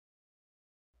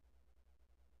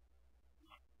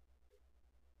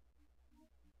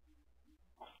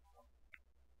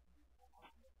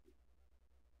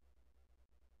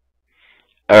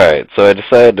Alright, so I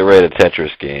decided to write a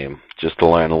Tetris game, just to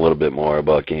learn a little bit more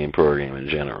about game programming in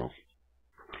general.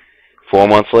 4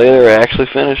 months later, I actually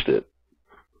finished it.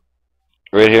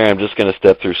 Right here, I'm just going to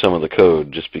step through some of the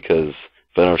code, just because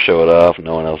if I don't show it off,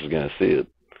 no one else is going to see it.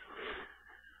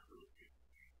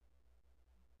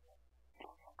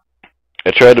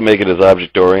 I tried to make it as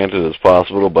object-oriented as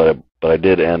possible, but I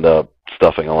did end up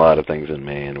stuffing a lot of things in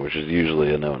main, which is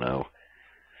usually a no-no.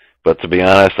 But to be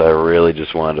honest, I really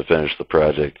just wanted to finish the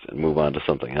project and move on to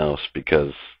something else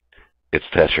because it's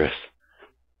Tetris.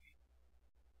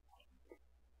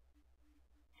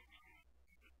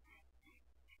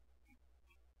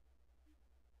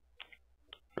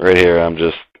 Right here, I'm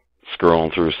just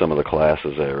scrolling through some of the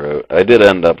classes I wrote. I did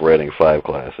end up writing 5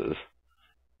 classes.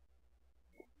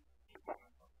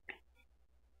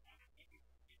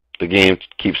 The game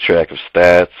keeps track of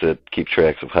stats, it keeps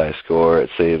track of high score, it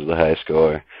saves the high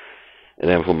score, it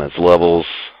implements levels.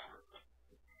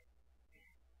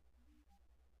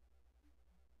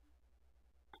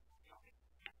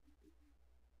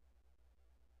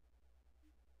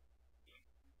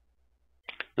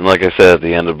 And like I said, at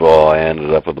the end of it all, I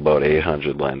ended up with about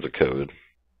 800 lines of code.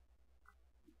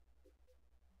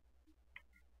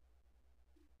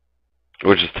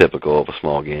 Which is typical of a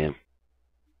small game.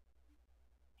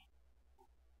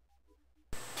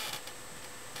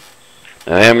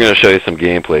 And I am going to show you some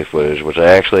gameplay footage, which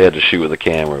I actually had to shoot with a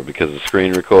camera because the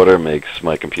screen recorder makes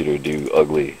my computer do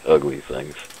ugly, ugly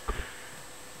things.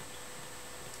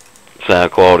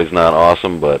 Sound quality's not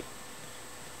awesome, but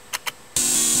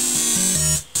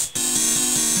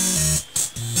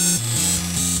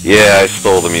yeah, I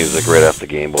stole the music right off the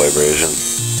Game Boy version.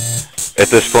 At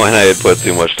this point, I had put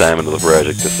too much time into the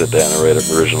project to sit down and write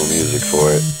original music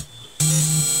for it.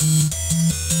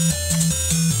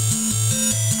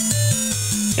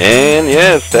 And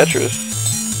yeah, it's Tetris.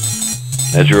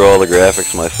 I drew all the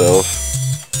graphics myself.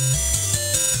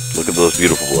 Look at those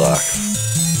beautiful blocks.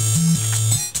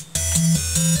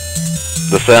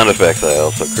 The sound effects I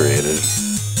also created.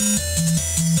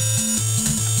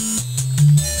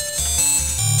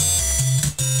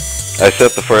 I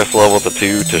set the first level to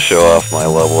 2 to show off my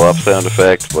level up sound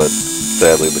effect, but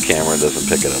sadly the camera doesn't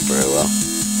pick it up very well.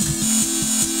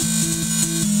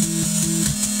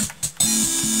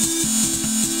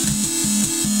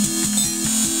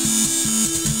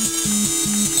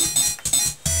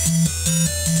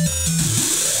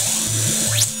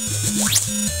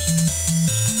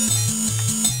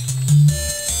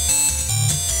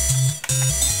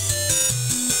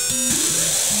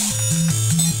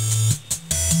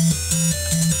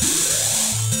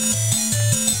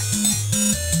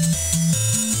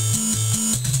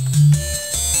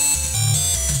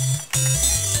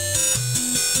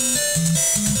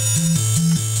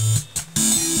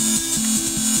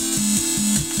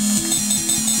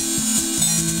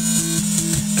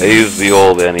 I used the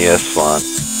old NES font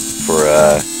for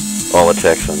all the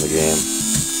text in the game.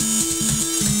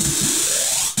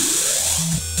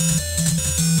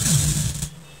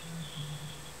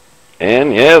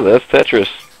 And yeah, that's Tetris.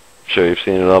 I'm sure you've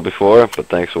seen it all before, but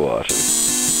thanks for watching.